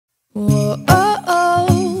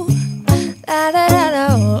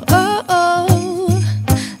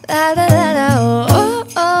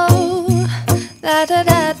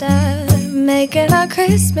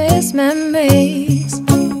Christmas memories.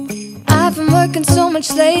 I've been working so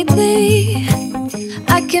much lately,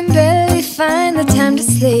 I can barely find the time to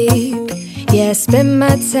sleep. Yeah, I spend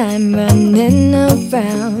my time running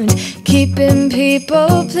around, keeping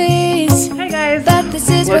people pleased. Hi guys, that this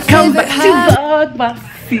is welcome back to Vlogmas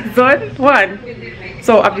season 1.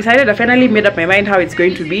 So I've decided, I finally made up my mind how it's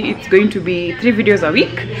going to be. It's going to be 3 videos a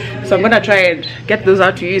week. So I'm gonna try and get those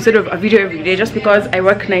out to you instead of a video every day, just because I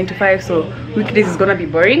work 9 to 5, so weekdays is gonna be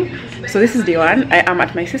boring. So this is day 1. I am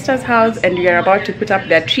at my sister's house and we are about to put up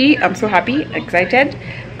their tree. I'm so happy, excited,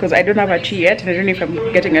 because I don't have a tree yet and I don't know if I'm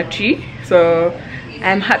getting a tree. So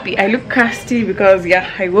I'm happy. I look crusty because yeah,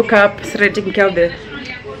 I woke up, started taking care of the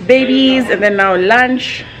babies, and then now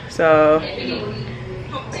lunch. So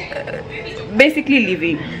basically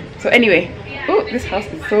leaving. So anyway, oh, this house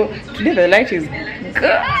is so, today the light is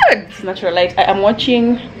good. It's natural light. I am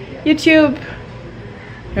watching YouTube,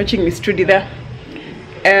 watching Miss Trudy there.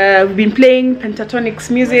 We've been playing pentatonics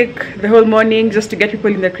music the whole morning just to get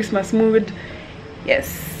people in the Christmas mood.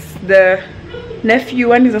 Yes, the nephew,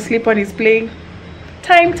 one is asleep, one is playing.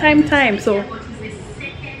 Time. So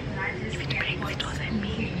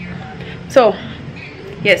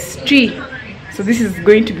yes, tree. So this is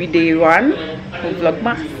going to be day 1 of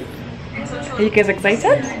Vlogmas. Are you guys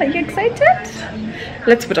excited? Are you excited?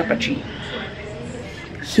 Let's put up a tree.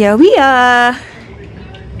 Here we are.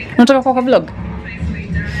 Nataka kwa vlog.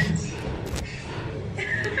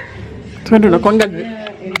 Tunakwanga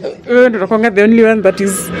the only one that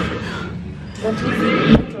is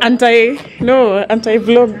anti-vlog,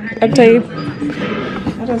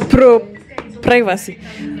 pro privacy.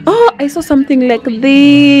 Oh, I saw something like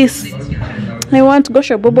this. I want, gosh,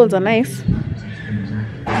 your bubbles are nice.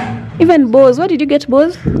 Even bows. Where did you get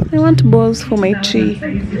bows? I want bows for my tree.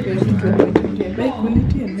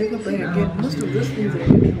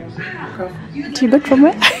 You got from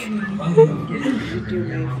where?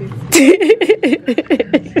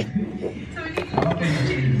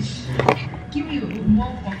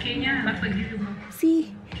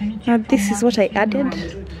 See, now this is what I added.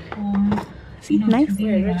 See, nice.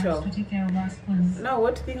 Now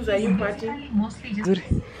what things are you partying?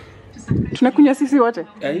 Tunakunywa sisi wote?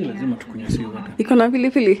 Hii lazima tukunywe sisi wote. Iko na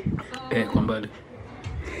pilipili? Kwa mbali.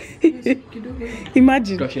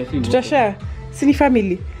 Imagine. Tutashare. Sini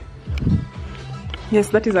family.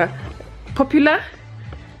 Yes, that is a popular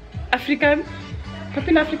African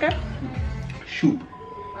soup.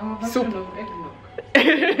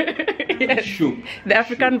 Yes. Soup. The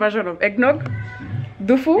African version of eggnog.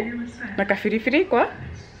 Dufu na kafirifiri kwa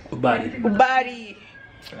ubari.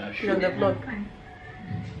 You're on the vlog.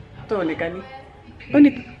 Tuonekani.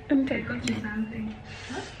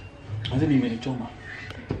 Azini imenichoma.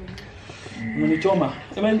 Imenichoma.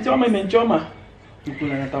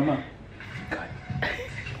 Ukula na tamaa.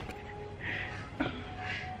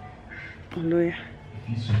 Hallelujah.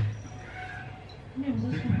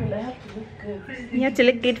 You have to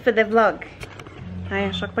look good for the vlog.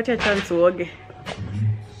 Haya, shakupatia chance uoge.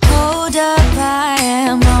 Hold up, I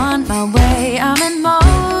am on my way, I'm in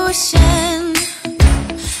motion.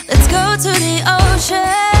 Let's go to the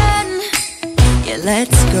ocean. Yeah,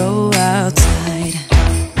 let's go outside.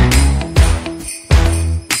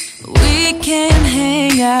 We can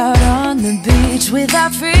hang out on the beach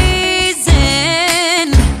without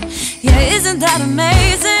freezing. Yeah, isn't that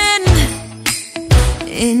amazing?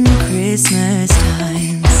 In Christmas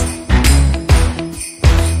times,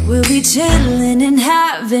 we'll be chilling and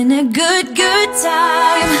having a good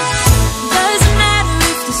time. Doesn't matter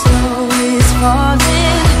if the snow is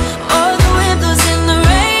falling or the wind blows and the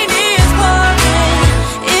rain is pouring.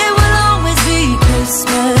 It will always be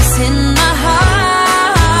Christmas in my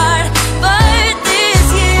heart. But this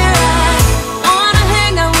year I wanna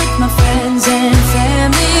hang out with my friends and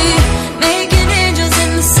family, making angels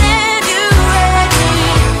in the sand. You ready?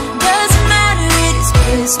 Doesn't matter, it is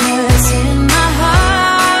Christmas in my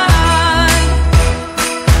heart.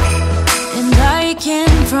 And I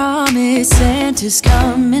can promise Santa's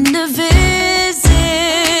coming to visit.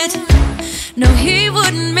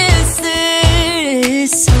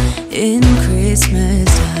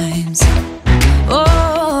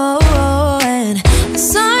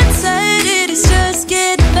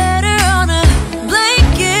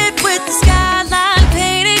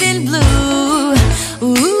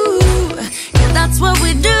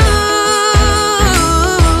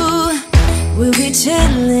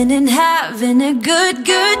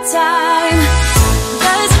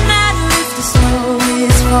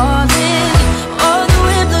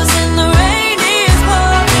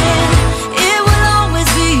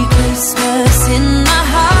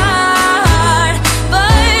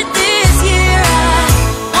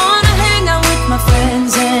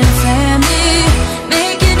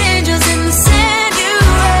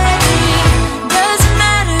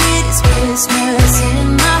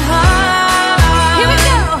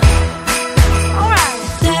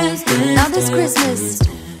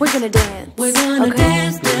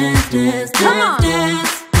 dance, come on,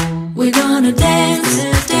 dance. We're gonna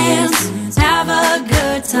dance, dance, have a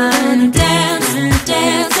good time, dance,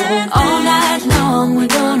 dance, all night long. We're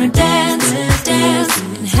gonna dance, dance,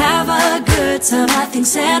 and have a good time. I think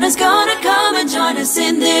Santa's gonna come and join us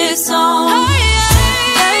in this song.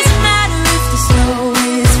 Doesn't matter if the snow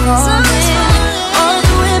is falling or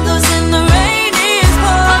the wind blows and the rain is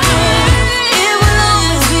pouring. It will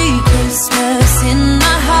always be Christmas in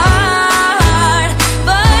my heart.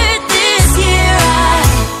 But this year I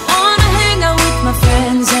wanna hang out with my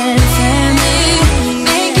friends and family,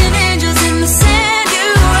 making angels in the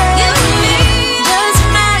sanctuary.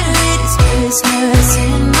 Doesn't matter, it is Christmas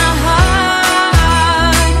in my heart.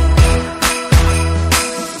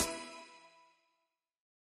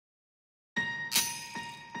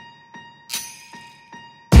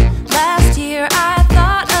 Last year I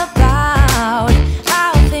thought about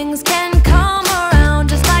how things can come around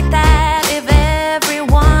just like that if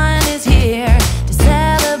everyone is here to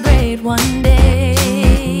celebrate one day.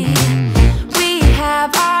 We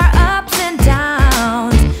have our ups and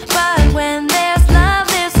downs, but when there's love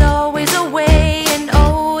there's always a way. And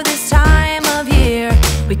oh, this time of year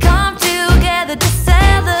we come together to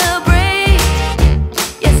celebrate.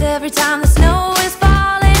 Yes, every time the snow is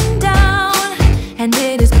falling down and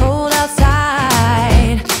it is cold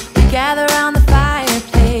outside, we gather around the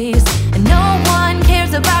fireplace and no one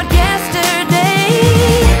cares about yesterday.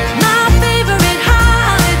 My favorite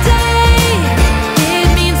holiday, it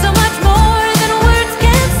means so much more than words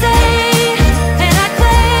can say. And I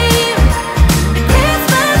claim that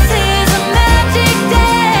Christmas is a magic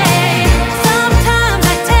day. Sometimes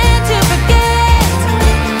I tend to forget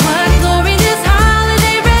what glory this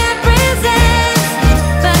holiday represents,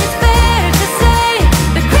 but it's fair to say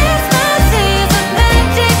that Christmas is a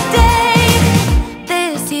magic day.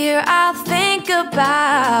 This year I'll think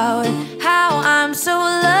about how I'm so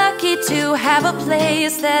lucky to have a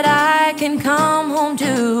place that I can come home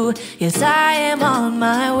to. Yes, I am on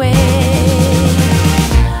my way.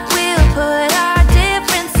 We'll put our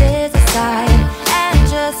differences aside and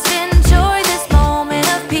just enjoy this moment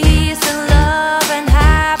of peace and love and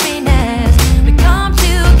happiness. We come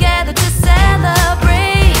together to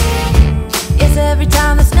celebrate. Yes, every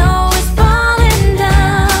time the snow is falling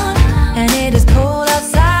down and it is cold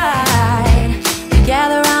outside, we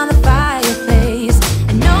gather around the fireplace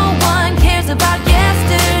and no one cares about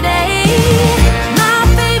yesterday. My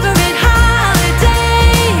favorite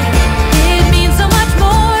holiday, it means so much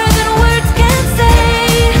more than words can say.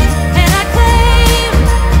 And I claim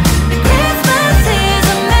that Christmas is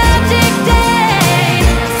a magic day.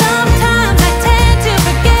 Sometimes I tend to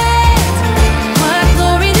forget what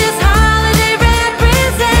glory this holiday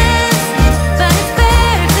represents, but it's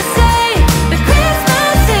fair to say that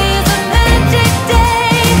Christmas is a magic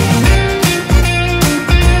day.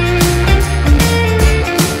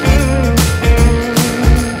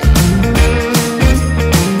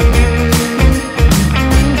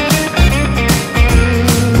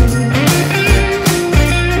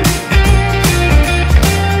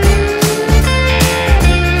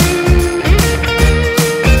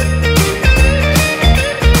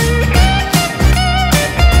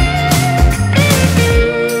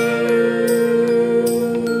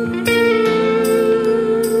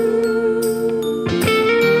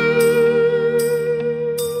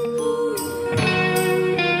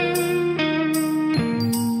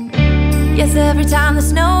 Yes, every time the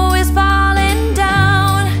snow is falling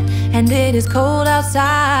down and it is cold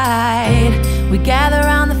outside, we gather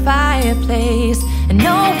around the fireplace and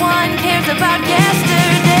no one cares about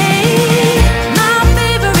yesterday.